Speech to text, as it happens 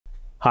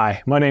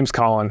Hi, my name's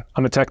Colin.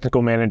 I'm a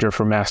technical manager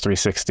for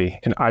Mass360,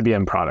 an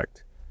IBM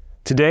product.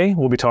 Today,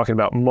 we'll be talking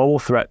about mobile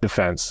threat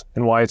defense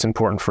and why it's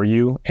important for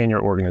you and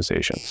your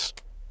organizations.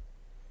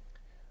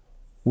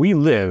 We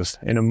live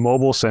in a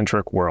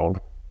mobile-centric world.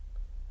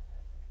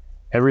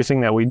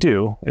 Everything that we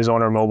do is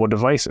on our mobile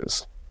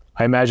devices.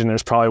 I imagine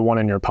there's probably one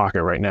in your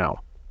pocket right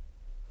now.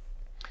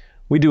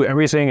 We do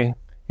everything,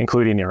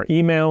 including our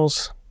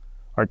emails,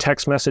 our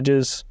text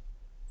messages,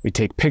 we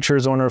take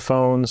pictures on our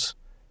phones,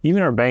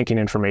 even our banking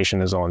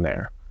information is on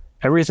there.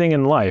 Everything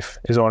in life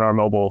is on our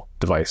mobile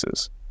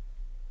devices.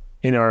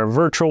 In our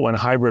virtual and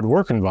hybrid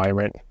work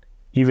environment,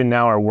 even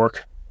now our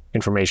work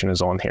information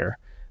is on here.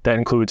 That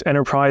includes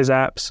enterprise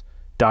apps,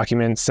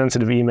 documents,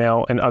 sensitive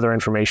email, and other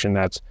information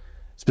that's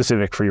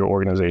specific for your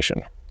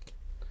organization.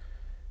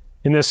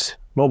 In this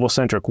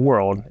mobile-centric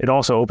world, it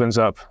also opens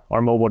up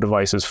our mobile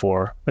devices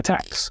for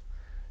attacks.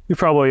 You've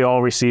probably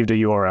all received a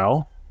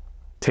URL.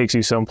 It takes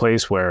you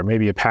someplace where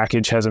maybe a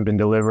package hasn't been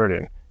delivered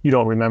and you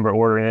don't remember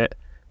ordering it.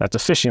 That's a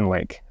phishing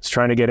link. It's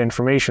trying to get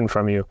information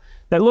from you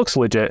that looks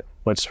legit,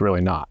 but it's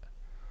really not.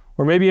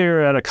 Or maybe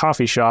you're at a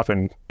coffee shop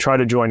and try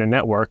to join a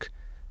network.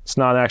 It's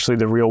not actually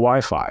the real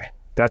Wi-Fi.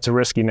 That's a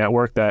risky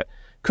network that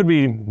could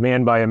be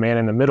manned by a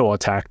man-in-the-middle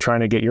attack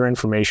trying to get your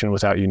information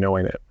without you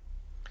knowing it.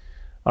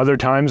 Other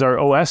times our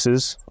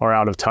OSs are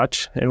out of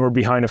touch and we're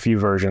behind a few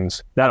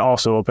versions. That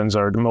also opens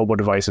our mobile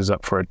devices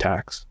up for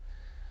attacks.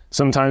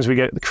 Sometimes we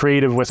get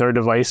creative with our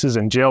devices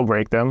and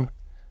jailbreak them.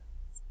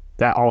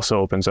 That also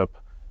opens up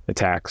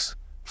attacks.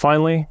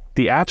 Finally,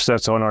 the apps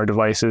that's on our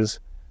devices,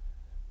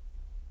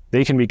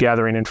 they can be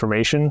gathering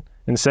information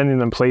and sending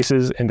them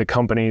places into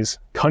companies,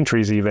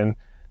 countries even,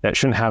 that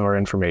shouldn't have our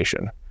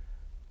information.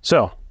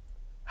 So,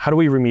 how do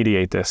we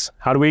remediate this?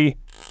 How do we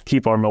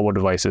keep our mobile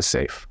devices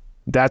safe?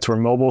 That's where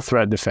mobile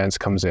threat defense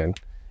comes in.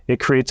 It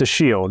creates a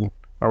shield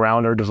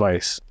around our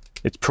device.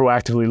 It's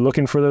proactively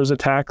looking for those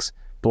attacks,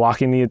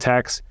 blocking the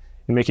attacks,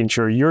 and making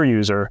sure your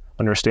user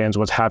understands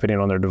what's happening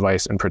on their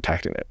device and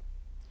protecting it.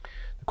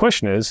 The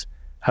question is,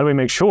 how do we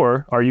make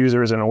sure our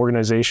users and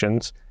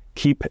organizations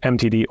keep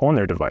MTD on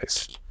their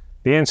device?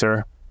 The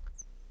answer,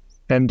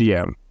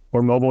 MDM,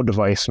 or Mobile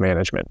Device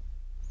Management.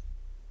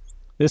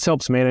 This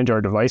helps manage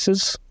our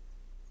devices,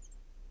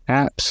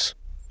 apps,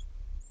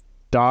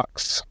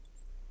 docs,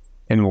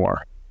 and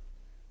more.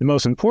 The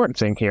most important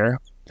thing here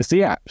is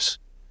the apps.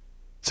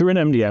 Through an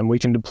MDM, we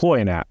can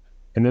deploy an app,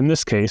 and in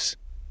this case,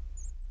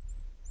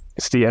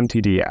 it's the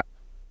MTD app.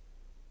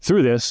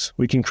 Through this,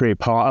 we can create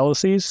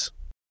policies,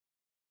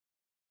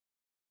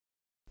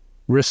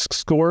 risk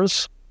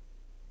scores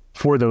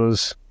for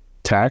those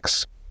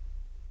attacks,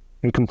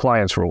 and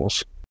compliance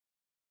rules.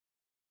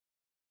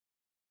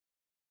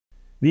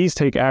 These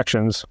take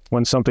actions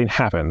when something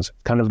happens,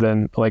 kind of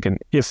then like an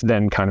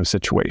if-then kind of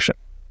situation.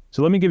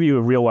 So let me give you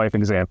a real-life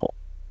example.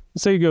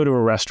 Let's say you go to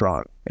a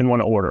restaurant and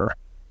want to order.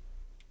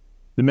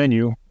 The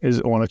menu is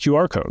on a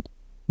QR code.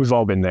 We've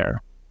all been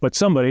there. But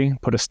somebody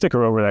put a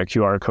sticker over that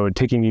QR code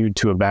taking you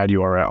to a bad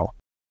URL.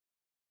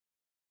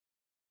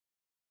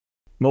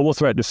 Mobile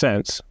Threat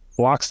Defense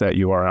blocks that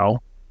URL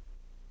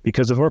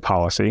because of our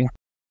policy.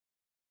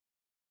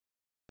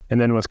 And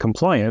then with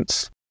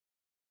compliance,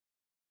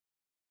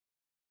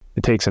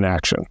 it takes an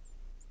action.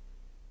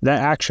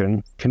 That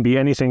action can be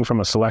anything from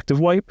a selective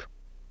wipe,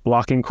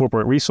 blocking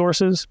corporate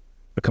resources,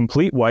 a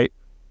complete wipe,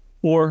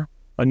 or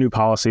a new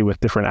policy with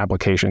different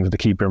applications to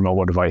keep your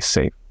mobile device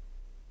safe.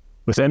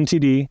 With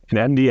MTD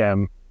and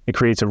MDM, it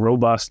creates a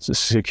robust,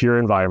 secure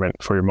environment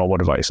for your mobile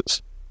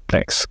devices.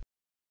 Thanks.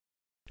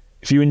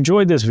 If you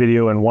enjoyed this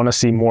video and want to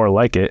see more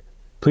like it,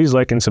 please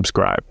like and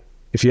subscribe.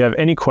 If you have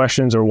any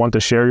questions or want to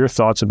share your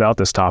thoughts about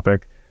this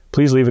topic,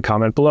 please leave a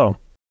comment below.